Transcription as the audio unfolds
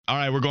All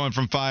right, we're going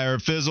from Fire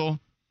Fizzle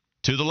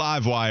to the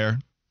Live Wire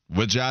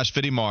with Josh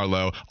Fitty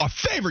Marlowe, our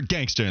favorite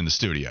gangster in the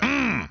studio.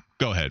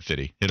 Go ahead,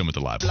 Fitty. Hit him with the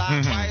Live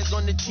Wire. Live Wires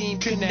on the team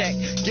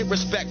connect. Get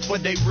respect for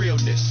their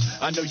realness.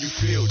 I know you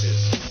feel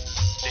this.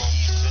 The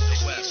east to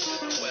the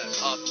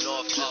west, up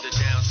north to the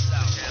down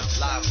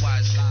south. Live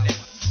Wires connect.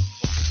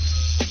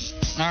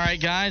 All right,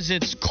 guys,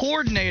 it's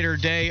coordinator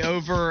day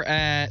over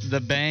at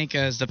the bank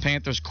as the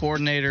Panthers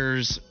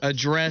coordinators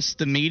address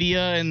the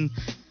media. And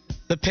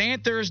the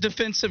Panthers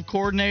defensive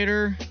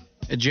coordinator,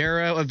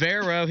 Ejiro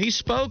Evero, he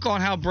spoke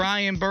on how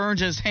Brian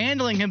Burns is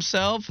handling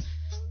himself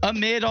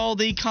amid all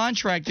the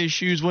contract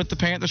issues with the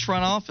Panthers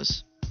front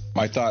office.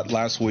 I thought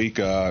last week,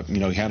 he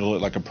handled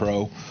it like a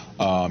pro.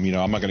 I'm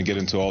not going to get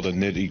into all the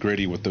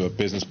nitty-gritty with the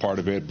business part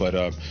of it,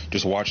 but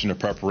just watching the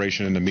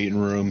preparation in the meeting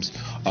rooms,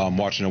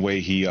 watching the way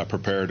he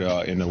prepared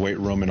in the weight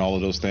room and all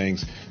of those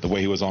things, the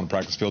way he was on the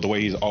practice field, the way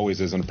he always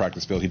is on the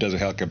practice field. He does a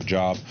heck of a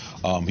job.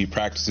 He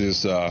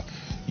practices.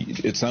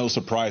 It's no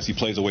surprise he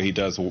plays the way he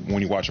does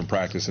when you watch him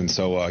practice. And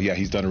so,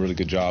 he's done a really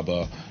good job,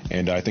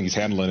 and I think he's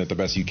handling it the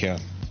best he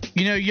can.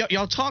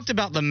 Y'all talked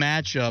about the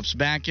matchups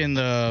back in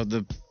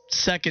the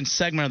second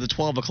segment of the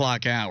 12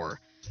 o'clock hour.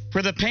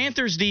 For the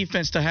Panthers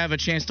defense to have a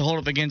chance to hold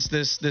up against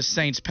this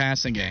Saints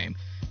passing game,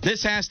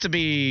 this has to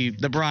be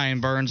the Brian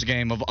Burns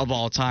game of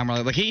all time.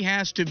 Like, he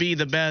has to be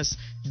the best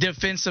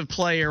defensive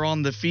player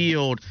on the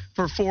field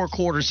for 4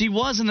 quarters. He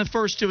was in the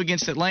first 2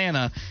 against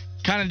Atlanta,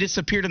 kind of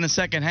disappeared in the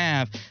second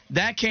half.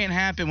 That can't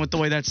happen with the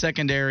way that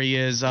secondary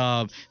is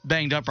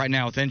banged up right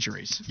now with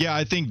injuries. Yeah,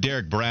 I think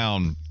Derek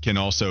Brown can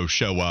also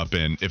show up,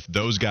 and if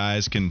those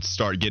guys can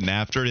start getting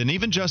after it, and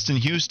even Justin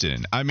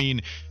Houston. I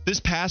mean, this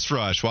pass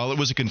rush, while it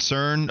was a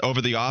concern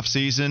over the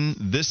offseason,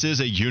 this is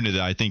a unit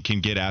that I think can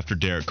get after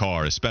Derek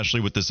Carr, especially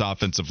with this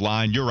offensive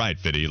line. You're right,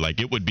 Fitty. Like,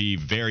 it would be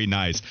very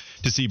nice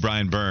to see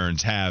Brian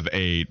Burns have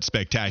a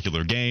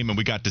spectacular game, and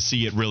we got to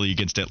see it really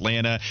against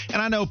Atlanta. And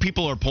I know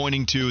people are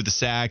pointing to the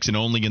sacks and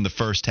only in the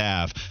first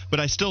half, but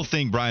I still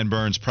think Brian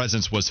Burns'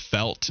 presence was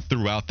felt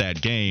throughout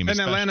that game. And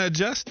Atlanta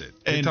adjusted.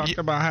 They talked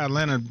about how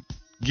Atlanta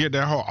geared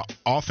their whole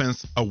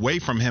offense away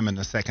from him in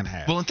the second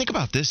half. Well, and think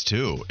about this,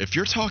 too. If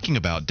you're talking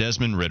about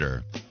Desmond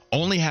Ridder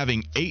only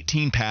having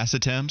 18 pass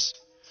attempts,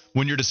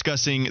 when you're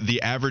discussing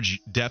the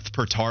average depth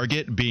per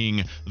target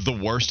being the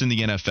worst in the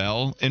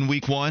NFL in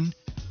week 1,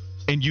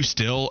 and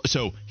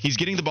so he's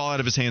getting the ball out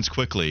of his hands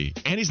quickly,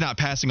 and he's not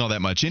passing all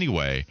that much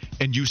anyway,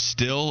 and you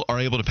still are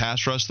able to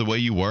pass rush the way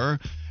you were,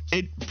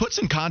 it puts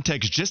in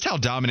context just how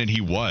dominant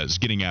he was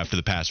getting after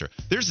the passer.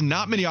 There's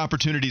not many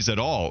opportunities at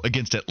all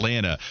against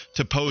Atlanta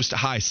to post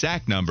high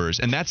sack numbers,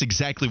 and that's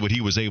exactly what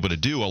he was able to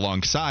do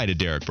alongside of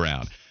Derek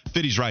Brown.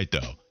 Fitty's right,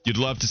 though. You'd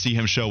love to see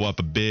him show up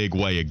a big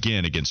way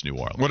again against New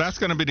Orleans. Well, that's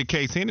going to be the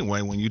case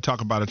anyway when you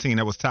talk about a team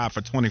that was tied for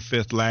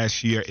 25th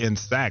last year in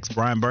sacks.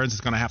 Brian Burns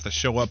is going to have to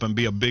show up and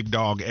be a big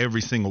dog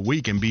every single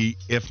week and be,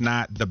 if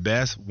not the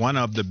best, one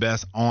of the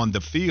best on the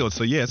field.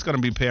 So, it's going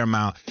to be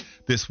paramount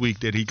this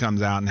week that he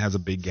comes out and has a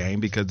big game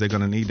because they're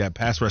going to need that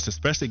pass rush,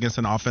 especially against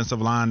an offensive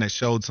line that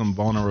showed some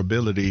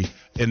vulnerability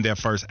in their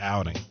first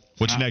outing.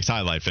 What's your next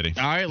highlight, Fitty?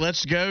 All right,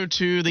 let's go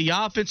to the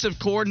offensive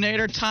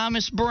coordinator,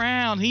 Thomas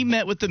Brown. He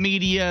met with the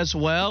media as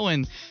well,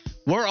 and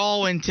we're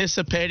all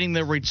anticipating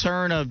the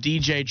return of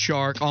DJ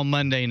Chark on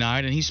Monday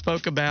night, and he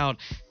spoke about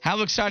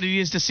how excited he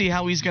is to see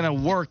how he's going to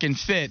work and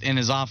fit in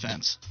his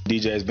offense.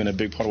 DJ has been a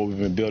big part of what we've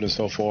been building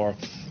so far.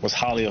 Was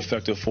highly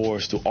effective for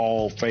us through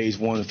all phase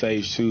 1,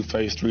 phase 2,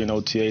 phase 3 and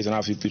OTAs, and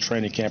obviously through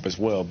training camp as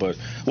well. But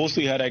we'll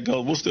see how that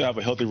goes. We'll still have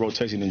a healthy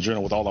rotation in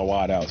general with all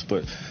our wideouts,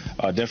 but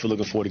definitely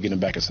looking forward to getting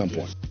back at some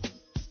point.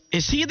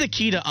 Is he the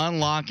key to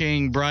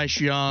unlocking Bryce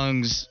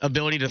Young's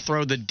ability to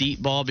throw the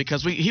deep ball?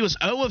 Because he was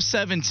 0 of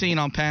 17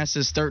 on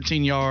passes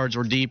 13 yards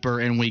or deeper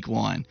in week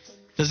 1.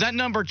 Does that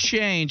number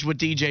change with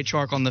DJ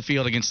Chark on the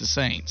field against the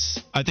Saints?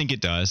 I think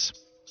it does.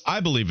 I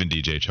believe in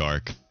DJ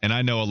Chark, and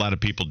I know a lot of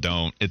people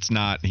don't. He's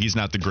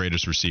not the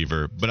greatest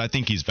receiver, but I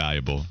think he's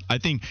valuable. I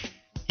think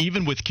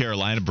even with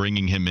Carolina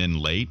bringing him in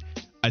late,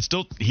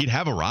 he'd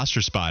have a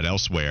roster spot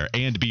elsewhere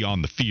and be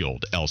on the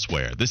field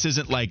elsewhere. This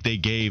isn't like they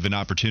gave an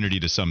opportunity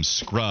to some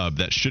scrub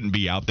that shouldn't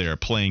be out there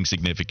playing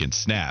significant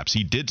snaps.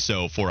 He did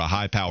so for a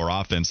high-power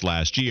offense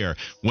last year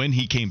when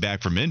he came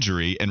back from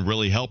injury and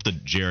really helped the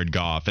Jared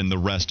Goff and the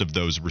rest of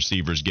those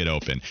receivers get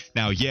open.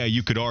 Now,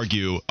 you could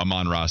argue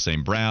Amon-Ra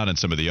St. Brown and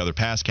some of the other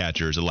pass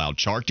catchers allowed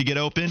Chark to get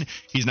open.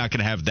 He's not going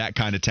to have that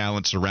kind of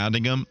talent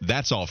surrounding him.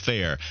 That's all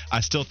fair.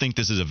 I still think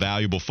this is a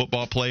valuable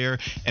football player,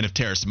 and if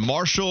Terrace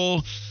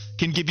Marshall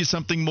can give you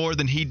something more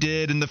than he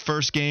did in the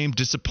first game.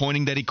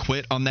 Disappointing that he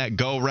quit on that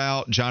go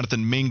route.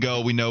 Jonathan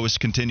Mingo, we know, is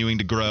continuing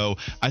to grow.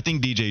 I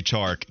think DJ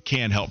Chark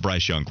can help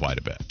Bryce Young quite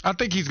a bit. I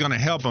think he's going to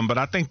help him, but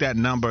I think that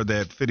number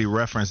that Fitty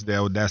referenced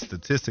there, that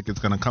statistic, is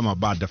going to come up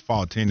by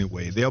default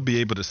anyway. They'll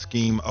be able to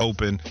scheme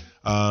open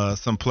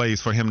some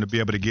plays for him to be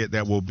able to get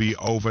that will be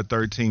over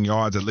 13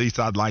 yards. At least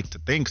I'd like to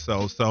think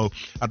so. So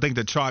I think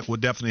the Chark will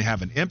definitely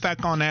have an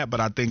impact on that, but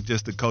I think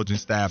just the coaching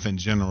staff in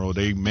general,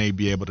 they may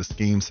be able to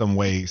scheme some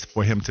ways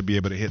for him to be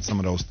able to hit some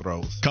of those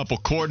throws. Couple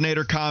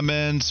coordinator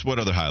comments. What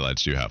other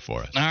highlights do you have for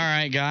us? All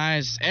right,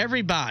 guys.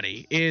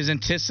 Everybody is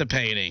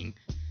anticipating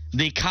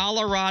the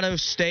Colorado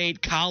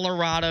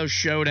State-Colorado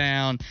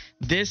showdown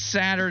this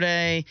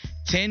Saturday,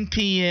 10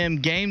 p.m.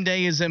 Game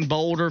day is in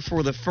Boulder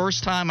for the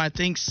first time, I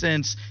think,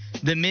 since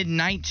the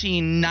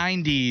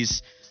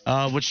mid-1990s,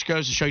 which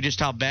goes to show you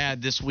just how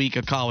bad this week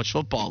of college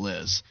football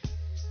is.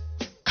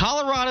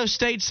 Colorado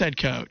State's head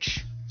coach,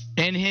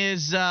 in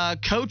his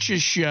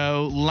coaches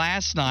show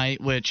last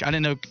night, which I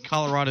didn't know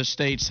Colorado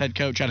State's head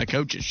coach had a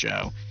coaches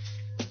show,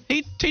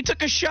 he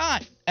took a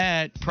shot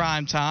at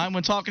prime time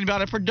when talking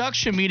about a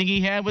production meeting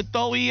he had with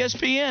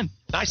ESPN.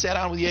 I sat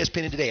down with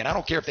ESPN today, and I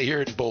don't care if they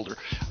hear it in Boulder.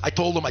 I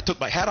told them I took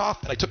my hat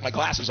off and I took my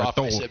glasses off.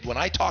 And I said, when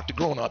I talk to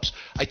grown-ups,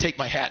 I take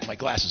my hat and my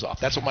glasses off.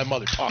 That's what my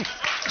mother taught me.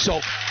 So,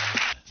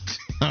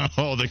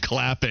 oh, the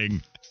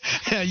clapping.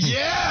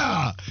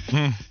 Yeah!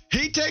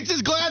 He takes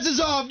his glasses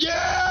off.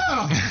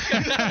 Yeah!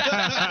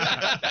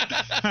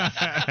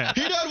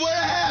 He doesn't wear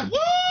a hat.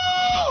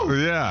 Woo!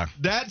 Yeah.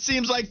 That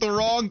seems like the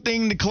wrong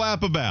thing to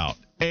clap about.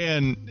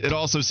 And it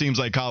also seems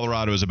like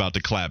Colorado is about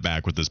to clap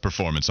back with this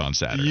performance on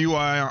Saturday. You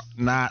are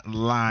not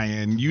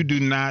lying. You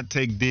do not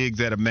take digs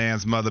at a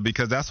man's mother,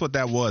 because that's what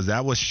that was.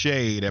 That was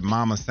shade at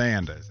Mama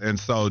Sanders. And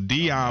so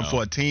Deion,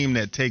 for a team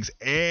that takes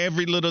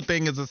every little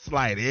thing as a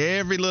slight,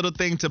 every little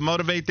thing to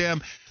motivate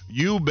them,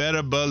 you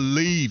better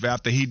believe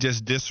after he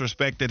just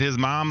disrespected his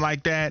mom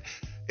like that,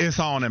 it's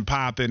on and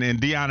popping,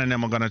 and Deion and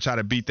them are going to try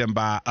to beat them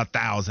by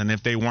 1,000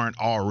 if they weren't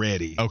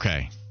already.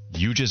 Okay.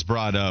 You just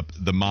brought up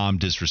the mom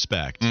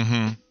disrespect.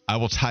 Mm-hmm. I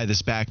will tie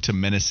this back to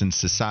Menace to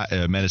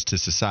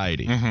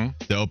Society. Mm-hmm.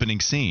 The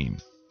opening scene.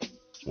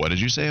 What did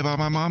you say about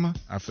my mama?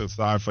 I feel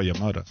sorry for your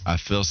mother. I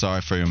feel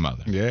sorry for your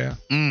mother. Yeah.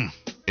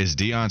 Is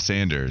Deion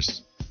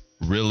Sanders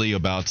really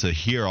about to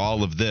hear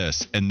all of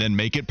this and then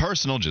make it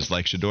personal, just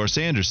like Shedeur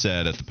Sanders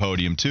said at the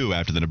podium, too,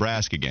 after the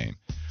Nebraska game?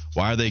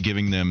 Why are they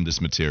giving them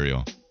this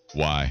material?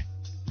 Why?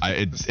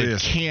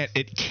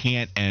 It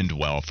can't end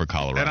well for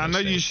Colorado And I know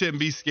State. you shouldn't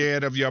be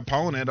scared of your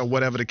opponent or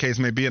whatever the case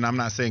may be, and I'm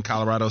not saying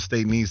Colorado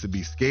State needs to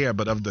be scared,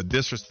 but of the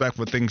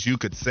disrespectful things you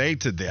could say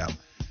to them,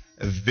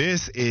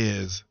 this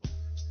is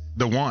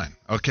the one,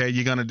 okay?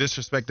 You're going to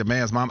disrespect the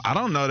man's mom. I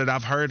don't know that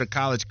I've heard a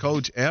college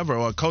coach ever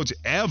or a coach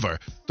ever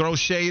throw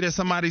shade at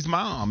somebody's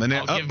mom and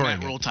their upbringing. Give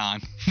Matt Rule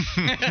time.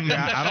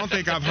 Yeah, I don't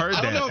think I've heard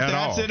that I don't know if at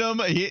that's all. in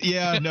him.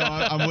 Yeah, no,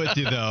 I'm with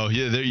you, though.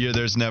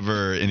 There's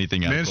never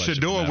anything else. Then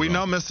Shedeur, we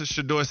know Mr.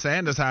 Shedeur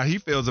Sanders, how he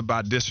feels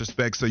about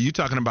disrespect, so you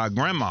talking about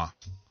grandma.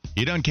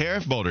 He doesn't care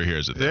if Boulder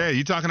hears it, though. Yeah,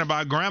 you talking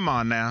about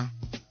grandma now.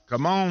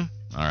 Come on.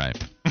 All right.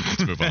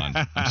 Let's move on.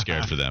 I'm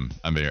scared for them.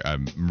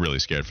 I'm really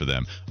scared for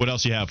them. What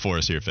else you have for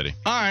us here, Fitty?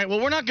 All right,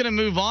 well, we're not going to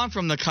move on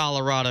from the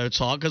Colorado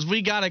talk because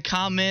we got a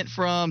comment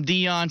from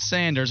Deion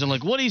Sanders. And,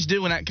 look, what he's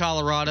doing at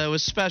Colorado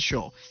is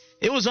special.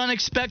 It was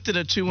unexpected,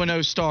 a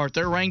 2-0 start.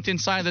 They're ranked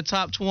inside the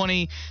top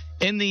 20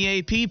 in the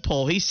AP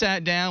poll. He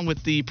sat down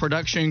with the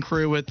production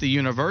crew at the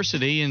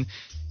university, and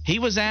he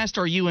was asked,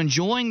 are you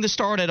enjoying the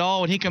start at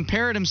all? And he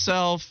compared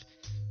himself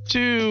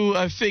to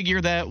a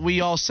figure that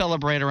we all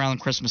celebrate around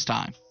Christmas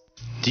time.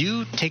 Do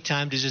you take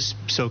time to just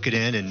soak it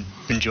in and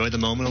enjoy the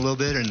moment a little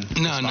bit?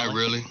 No, not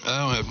really. I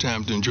don't have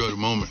time to enjoy the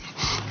moment.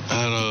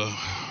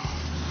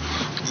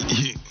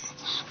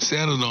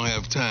 Santa don't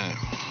have time.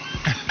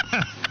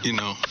 You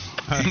know,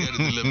 he got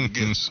to deliver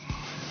gifts.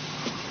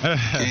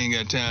 He ain't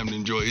got time to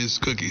enjoy his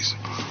cookies.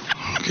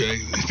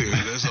 Okay?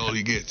 That's all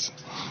he gets.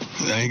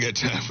 I ain't got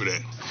time for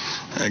that.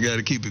 I got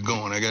to keep it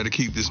going. I got to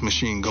keep this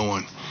machine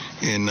going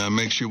and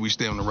make sure we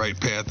stay on the right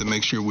path and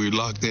make sure we're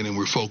locked in and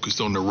we're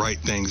focused on the right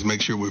things.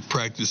 Make sure we're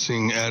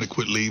practicing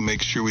adequately.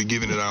 Make sure we're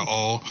giving it our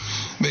all.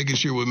 Making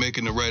sure we're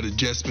making the right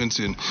adjustments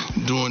and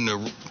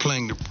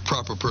playing the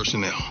proper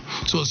personnel.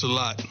 So it's a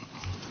lot.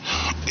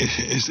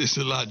 It's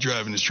a lot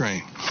driving this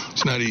train.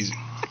 It's not easy.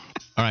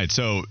 All right,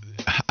 so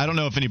I don't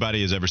know if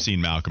anybody has ever seen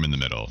Malcolm in the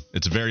Middle.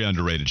 It's a very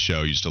underrated show.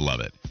 I used to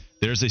love it.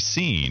 There's a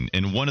scene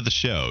in one of the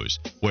shows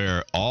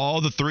where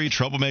all the three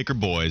troublemaker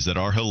boys that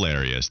are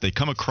hilarious, they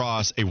come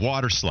across a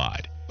water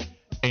slide.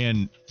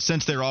 And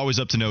since they're always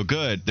up to no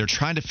good, they're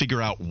trying to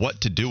figure out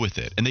what to do with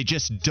it. And they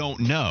just don't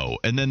know.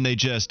 And then they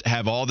just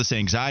have all this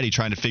anxiety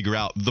trying to figure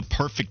out the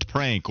perfect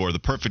prank or the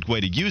perfect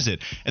way to use it.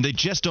 And they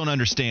just don't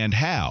understand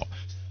how.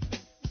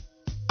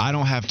 I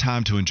don't have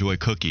time to enjoy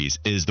cookies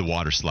is the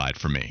water slide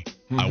for me.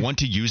 Mm-hmm. I want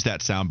to use that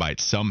soundbite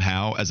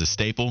somehow as a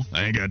staple.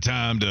 I ain't got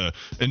time to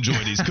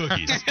enjoy these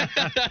cookies.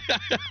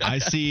 I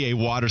see a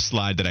water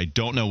slide that I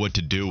don't know what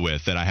to do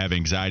with, that I have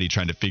anxiety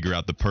trying to figure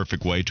out the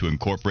perfect way to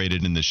incorporate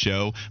it in the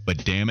show.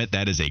 But damn it,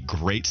 that is a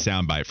great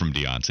soundbite from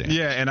Deion Sanders.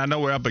 Yeah, and I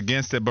know we're up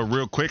against it, but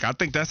real quick, I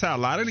think that's how a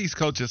lot of these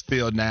coaches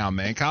feel now,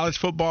 man. College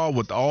football,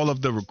 with all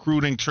of the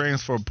recruiting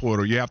transfer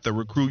portal, you have to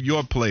recruit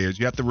your players.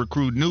 You have to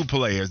recruit new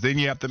players. Then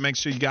you have to make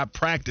sure you got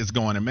practice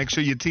going and make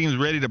sure your team's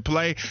ready to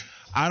play.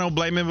 I don't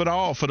blame him at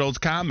all for those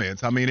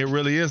comments. I mean, it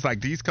really is like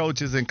these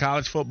coaches in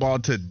college football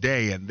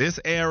today in this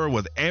era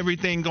with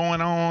everything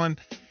going on,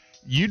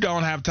 you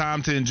don't have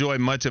time to enjoy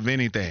much of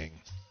anything.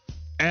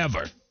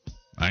 Ever.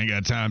 I ain't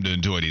got time to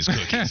enjoy these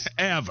cookies.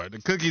 Ever.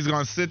 The cookie's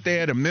going to sit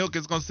there. The milk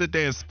is going to sit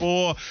there and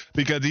spoil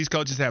because these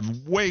coaches have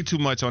way too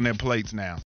much on their plates now.